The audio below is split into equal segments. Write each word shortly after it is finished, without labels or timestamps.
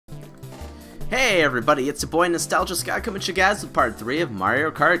Hey everybody, it's your boy Nostalgia Sky coming to you guys with part 3 of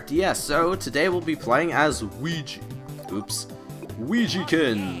Mario Kart DS. So today we'll be playing as Ouijikins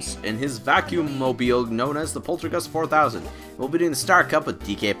in his vacuum mobile known as the Poltergust 4000. We'll be doing the Star Cup with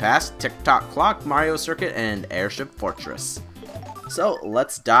DK Pass, Tick-Tock Clock, Mario Circuit, and Airship Fortress. So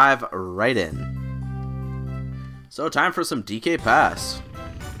let's dive right in. So time for some DK Pass.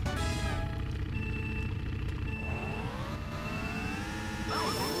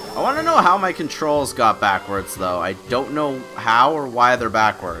 I want to know how my controls got backwards, though. I don't know how or why they're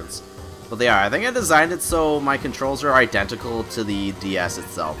backwards. But they are. I think I designed it so my controls are identical to the DS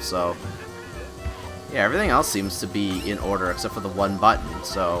itself, so... yeah, everything else seems to be in order except for the one button,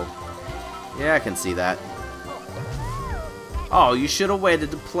 so... yeah, I can see that. Oh, you should have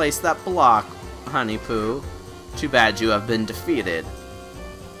waited to place that block, Honey Poo. Too bad you have been defeated.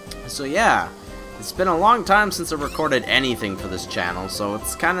 So yeah... it's been a long time since I recorded anything for this channel, so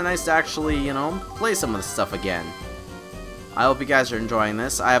it's kind of nice to actually, you know, play some of this stuff again. I hope you guys are enjoying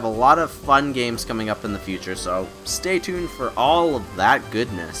this. I have a lot of fun games coming up in the future, so stay tuned for all of that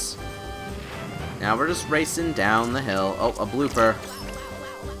goodness. Now we're just racing down the hill. Oh, a blooper.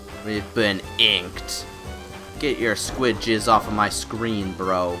 We've been inked. Get your squid jizz off of my screen,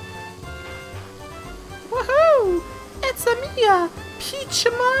 bro. Woohoo! It's a Mia! Peach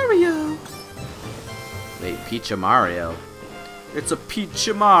Mario! Wait, Peach Mario? It's a Peach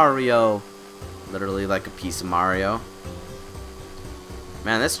Mario! Literally like a piece of Mario.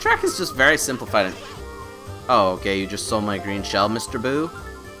 Man, this track is just very simplified. Oh, okay, you just stole my green shell, Mr. Boo?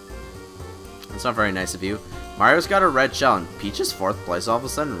 That's not very nice of you. Mario's got a red shell, and Peach is 4th place all of a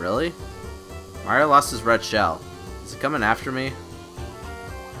sudden? Really? Mario lost his red shell. Is it coming after me?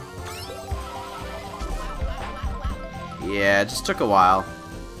 Yeah, it just took a while.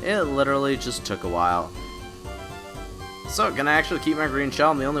 It literally just took a while. So, can I actually keep my green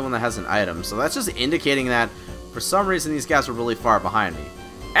shell? I'm the only one that has an item. So that's just indicating that, for some reason, these guys were really far behind me.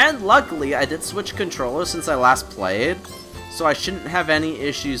 And luckily, I did switch controllers since I last played, so I shouldn't have any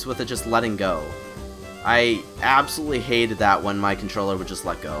issues with it just letting go. I absolutely hated that when my controller would just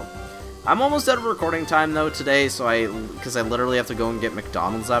let go. I'm almost out of recording time, though, today, so because I literally have to go and get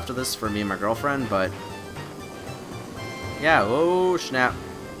McDonald's after this for me and my girlfriend, but... yeah, oh, snap.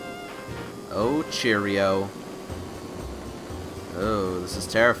 Oh, cheerio. Oh, this is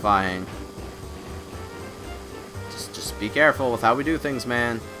terrifying. Just be careful with how we do things,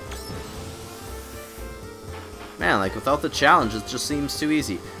 man. Man, like, without the challenge, it just seems too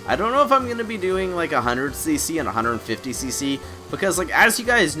easy. I don't know if I'm going to be doing, like, 100cc and 150cc, because, like, as you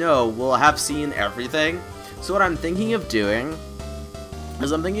guys know, we'll have seen everything. So what I'm thinking of doing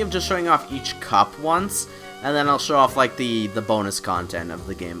is I'm thinking of just showing off each cup once, and then I'll show off, like, the bonus content of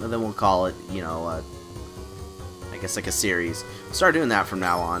the game, and then we'll call it, you know, I guess like a series. We'll start doing that from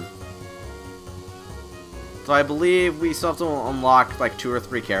now on. So I believe we still have to unlock like 2 or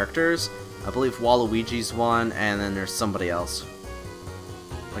 3 characters. I believe Waluigi's one, and then there's somebody else.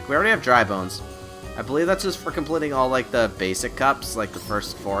 Like, we already have Dry Bones. I believe that's just for completing all like the basic cups, like the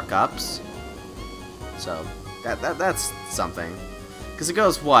first 4 cups. So that's something. Because it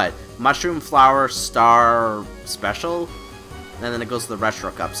goes what? Mushroom, Flower, Star, Special? And then it goes to the Retro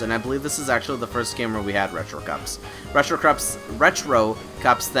Cups, and I believe this is actually the first game where we had Retro Cups. Retro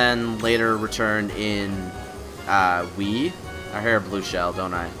Cups then later returned in Wii. I hear a blue shell,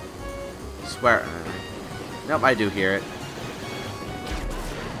 don't I? Swear. Nope, I do hear it.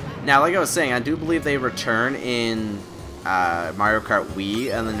 Now, like I was saying, I do believe they return in Mario Kart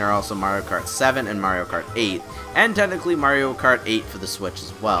Wii, and then there are also Mario Kart 7 and Mario Kart 8, and technically Mario Kart 8 for the Switch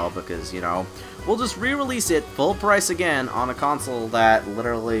as well, because, you know, we'll just re-release it full price again on a console that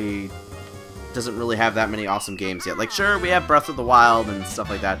literally doesn't really have that many awesome games yet. Like, sure, we have Breath of the Wild and stuff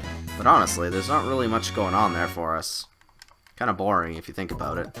like that, but honestly, there's not really much going on there for us. Kind of boring if you think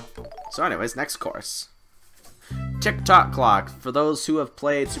about it. So anyways, next course. Tick-Tock Clock. For those who have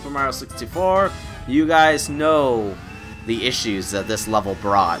played Super Mario 64, you guys know the issues that this level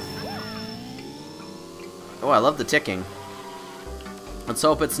brought. Oh, I love the ticking. Let's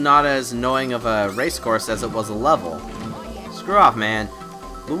hope it's not as annoying of a race course as it was a level. Screw off, man.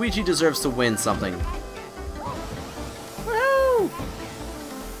 Luigi deserves to win something. Woo!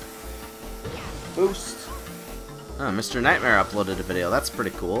 Boost. Oh, Mr. Nightmare uploaded a video. That's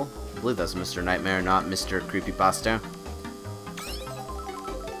pretty cool. I believe that's Mr. Nightmare, not Mr. Creepypasta.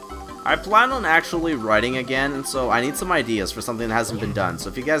 I plan on actually writing again, and so I need some ideas for something that hasn't been done. So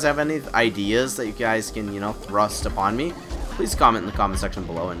if you guys have any ideas that you guys can, you know, thrust upon me, please comment in the comment section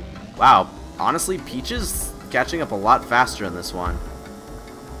below. And wow, honestly, Peach is catching up a lot faster in this one.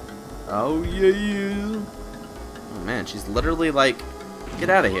 Oh yeah. Oh man, she's literally like, get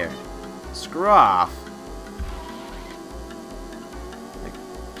out of here. Screw off. Like,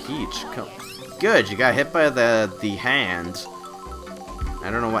 Peach, come. Good, you got hit by the hand. I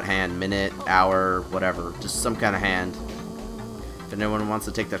don't know what hand, minute, hour, whatever. Just some kind of hand. If anyone wants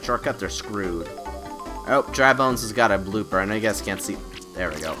to take that shortcut, they're screwed. Oh, Dry Bones has got a blooper. I know you guys can't see. There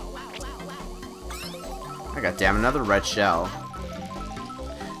we go. Oh, God damn, another red shell.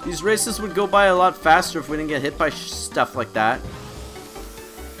 These races would go by a lot faster if we didn't get hit by stuff like that.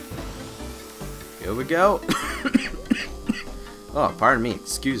 Here we go. Oh, pardon me.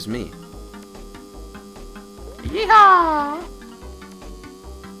 Excuse me. Yeehaw!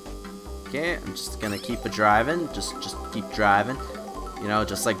 Okay, I'm just gonna keep it driving. Just keep driving. You know,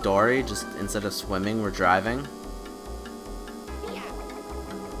 just like Dory. Just instead of swimming, we're driving.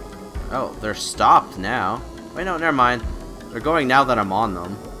 Oh, they're stopped now. Wait, no, never mind. They're going now that I'm on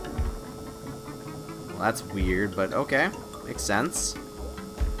them. Well, that's weird, but okay. Makes sense.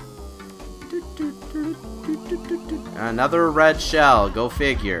 Another red shell. Go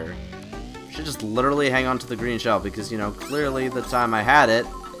figure. Should just literally hang on to the green shell because, you know, clearly the time I had it,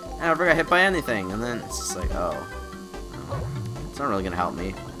 I never got hit by anything. And then it's just like, oh. It's not really going to help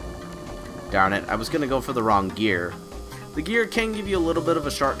me. Darn it. I was going to go for the wrong gear. The gear can give you a little bit of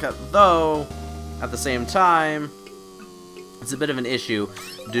a shortcut, though, at the same time, it's a bit of an issue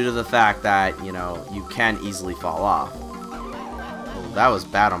due to the fact that, you know, you can easily fall off. Oh, that was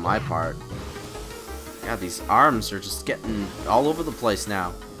bad on my part. Yeah, these arms are just getting all over the place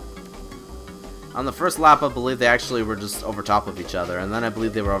now. On the first lap, I believe they actually were just over top of each other, and then I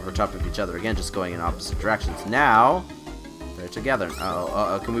believe they were over top of each other again, just going in opposite directions. Now, they're together.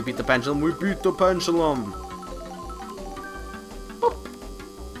 Uh-oh, can we beat the pendulum? We beat the pendulum!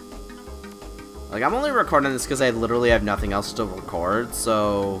 Like, I'm only recording this because I literally have nothing else to record,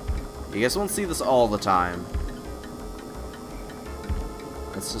 so you guys won't see this all the time.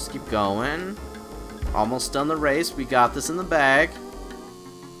 Let's just keep going. Almost done the race. We got this in the bag.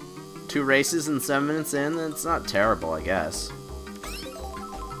 2 races and 7 minutes in. It's not terrible, I guess.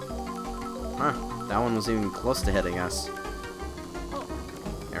 Huh. That one was even close to hitting us.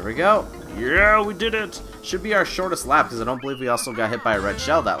 There we go. Yeah, we did it! Should be our shortest lap because I don't believe we also got hit by a red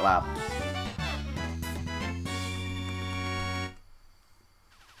shell that lap.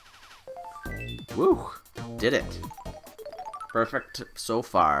 Woo! Did it. Perfect so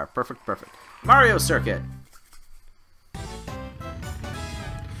far. Perfect, perfect. Mario Circuit!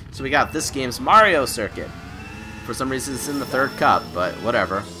 So we got this game's Mario Circuit. For some reason it's in the 3rd cup, but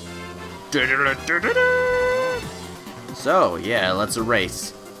whatever. So, yeah, let's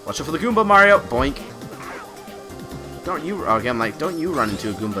race. Watch out for the Goomba, Mario! Boink! Don't you... Okay, I'm like, don't you run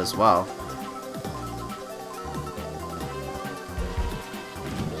into a Goomba as well.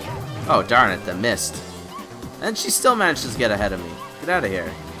 Oh, darn it, the mist. And she still manages to get ahead of me. Get out of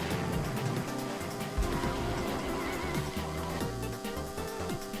here.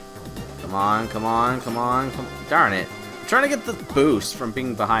 Come on, come on, come on, come on. Darn it. I'm trying to get the boost from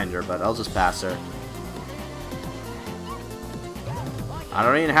being behind her, but I'll just pass her. I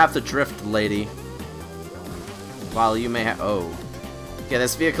don't even have to drift, lady. While you may have... Oh. Okay,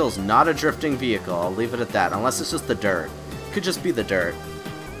 this vehicle is not a drifting vehicle. I'll leave it at that. Unless it's just the dirt. Could just be the dirt.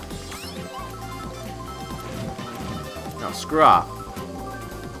 No, screw off.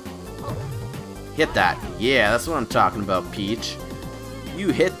 Hit that. Yeah, that's what I'm talking about, Peach.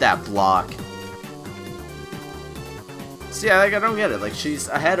 You hit that block. See, I don't get it. Like, she's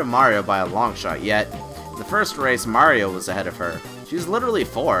ahead of Mario by a long shot, yet in the first race, Mario was ahead of her. She was literally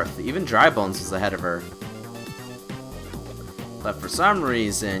 4th. Even Dry Bones was ahead of her. But for some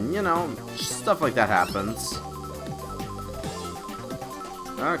reason, you know, stuff like that happens.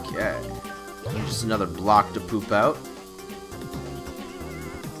 Okay. Just another block to poop out.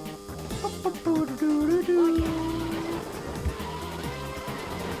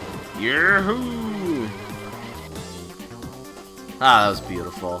 Yahoo! Ah, that was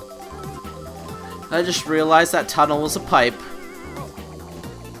beautiful. I just realized that tunnel was a pipe.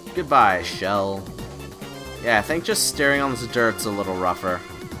 Goodbye, shell. Yeah, I think just steering on this dirt's a little rougher.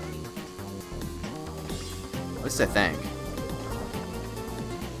 At least I think.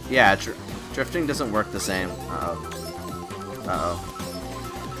 Yeah, drifting doesn't work the same. Uh-oh. Uh-oh.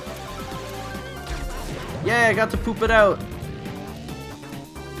 Yeah, I got to poop it out!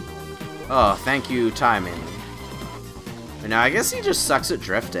 Oh, thank you, timing. But now, I guess he just sucks at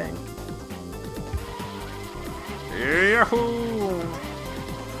drifting. Yahoo!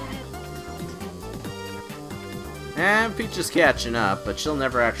 And Peach is catching up, but she'll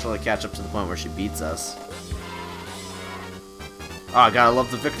never actually catch up to the point where she beats us. Oh, I gotta love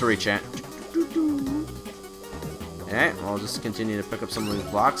the victory chant. Okay, well, I'll just continue to pick up some of these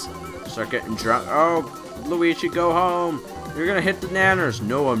blocks. Start getting drunk. Oh, Luigi, go home. You're gonna hit the bananas.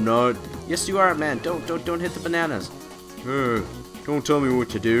 No, I'm not. Yes, you are, man. Don't hit the bananas. Don't tell me what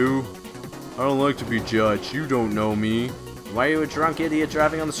to do. I don't like to be judged. You don't know me. Why are you a drunk idiot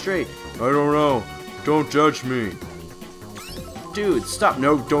driving on the street? I don't know. Don't judge me. Dude, stop.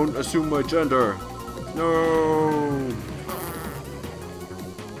 No, don't assume my gender. No.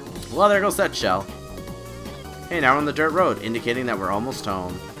 Well, there goes that shell. Hey, now we're on the dirt road, indicating that we're almost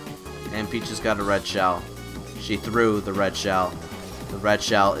home. And Peach has got a red shell. She threw the red shell. The red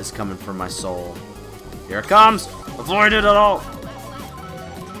shell is coming for my soul. Here it comes! Avoid it at all!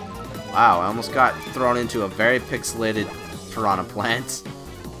 Wow, I almost got thrown into a very pixelated piranha plant.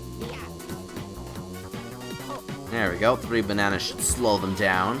 There we go. 3 bananas should slow them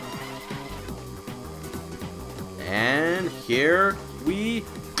down. And here we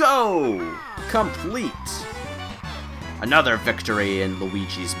go! Complete! Another victory in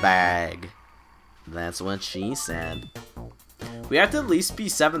Luigi's bag. That's what she said. We have to at least be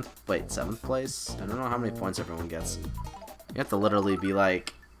 7th place? I don't know how many points everyone gets. You have to literally be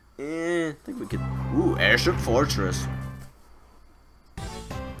like, I think we could... Ooh, Airship Fortress.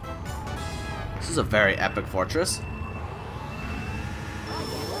 This is a very epic fortress.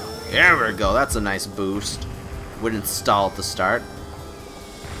 There we go, that's a nice boost. Wouldn't stall at the start.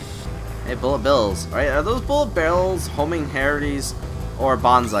 Hey, bullet bills. Right, are those bullet bills homing herities or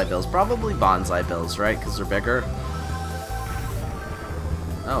bonsai bills? Probably bonsai bills, right? Because they're bigger.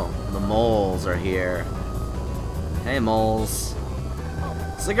 Oh, the moles are here. Hey, moles.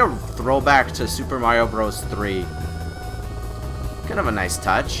 It's like a throwback to Super Mario Bros. 3. Kind of a nice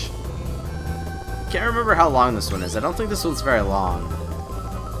touch. Can't remember how long this one is. I don't think this one's very long.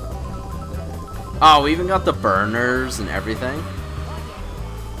 Oh, we even got the burners and everything.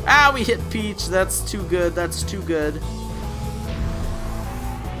 Ah, we hit Peach. That's too good. That's too good.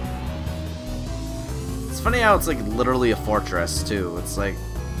 It's funny how it's like literally a fortress too. It's like,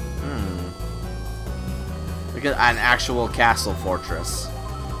 like an actual castle fortress.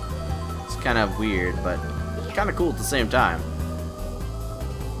 It's kind of weird, but kind of cool at the same time.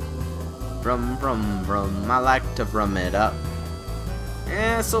 Brum, brum, brum. I like to brum it up.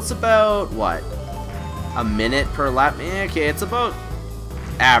 So it's about, what? A minute per lap? Okay, it's about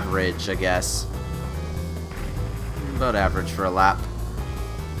average, I guess. About average for a lap.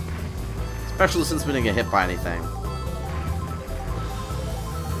 Especially since we didn't get hit by anything.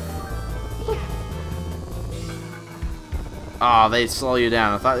 Oh, they slow you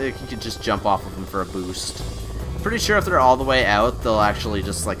down. I thought you could just jump off of them for a boost. Pretty sure if they're all the way out, they'll actually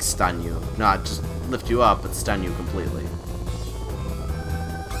just like stun you. Not just lift you up, but stun you completely.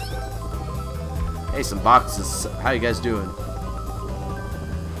 Hey, some boxes. How you guys doing?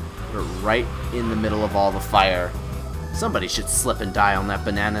 We're right in the middle of all the fire. Somebody should slip and die on that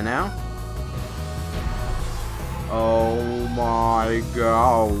banana now. Oh my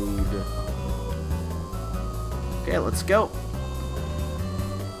god. Okay, let's go.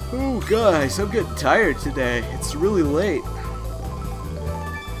 Oh guys, I'm getting tired today. It's really late.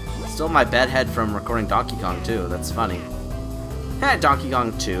 Still my bedhead from recording Donkey Kong 2. That's funny. Donkey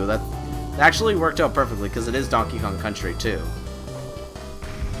Kong 2. That actually worked out perfectly because it is Donkey Kong Country 2.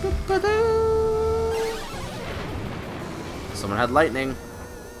 Someone had lightning.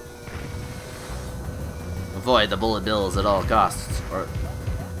 Avoid the bullet bills at all costs. Or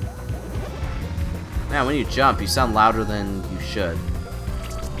man, when you jump, you sound louder than you should.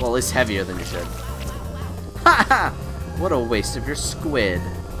 Well, at least heavier than you should. Ha! What a waste of your squid.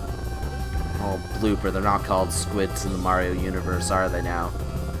 Oh, blooper. They're not called squids in the Mario universe, are they now?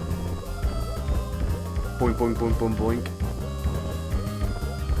 Boink, boink, boink, boink, boink.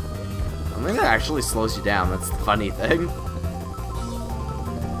 I think that actually slows you down. That's the funny thing.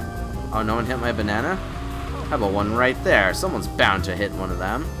 Oh, no one hit my banana? How about one right there? Someone's bound to hit one of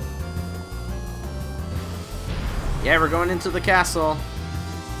them. Yeah, we're going into the castle.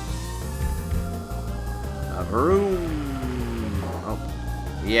 A vroom. Oh.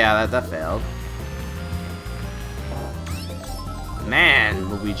 Yeah, that failed. Man,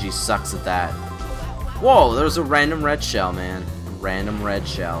 Luigi sucks at that. Whoa, there's a random red shell, man. Random red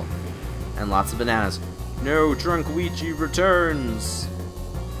shell. And lots of bananas. No, Drunk Luigi returns.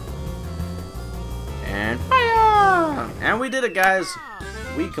 And fire! And we did it, guys.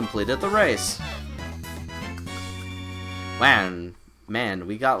 We completed the race. Man,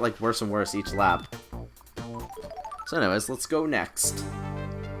 we got like worse and worse each lap. So anyways, let's go next.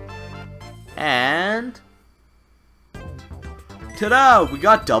 And ta-da! We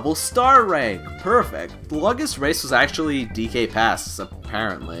got double star rank. Perfect. The longest race was actually DK Pass,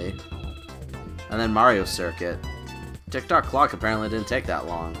 apparently. And then Mario Circuit. TikTok Clock apparently didn't take that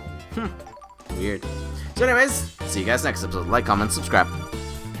long. Weird. So anyways, see you guys next episode. Like, comment, subscribe.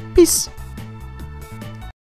 Peace.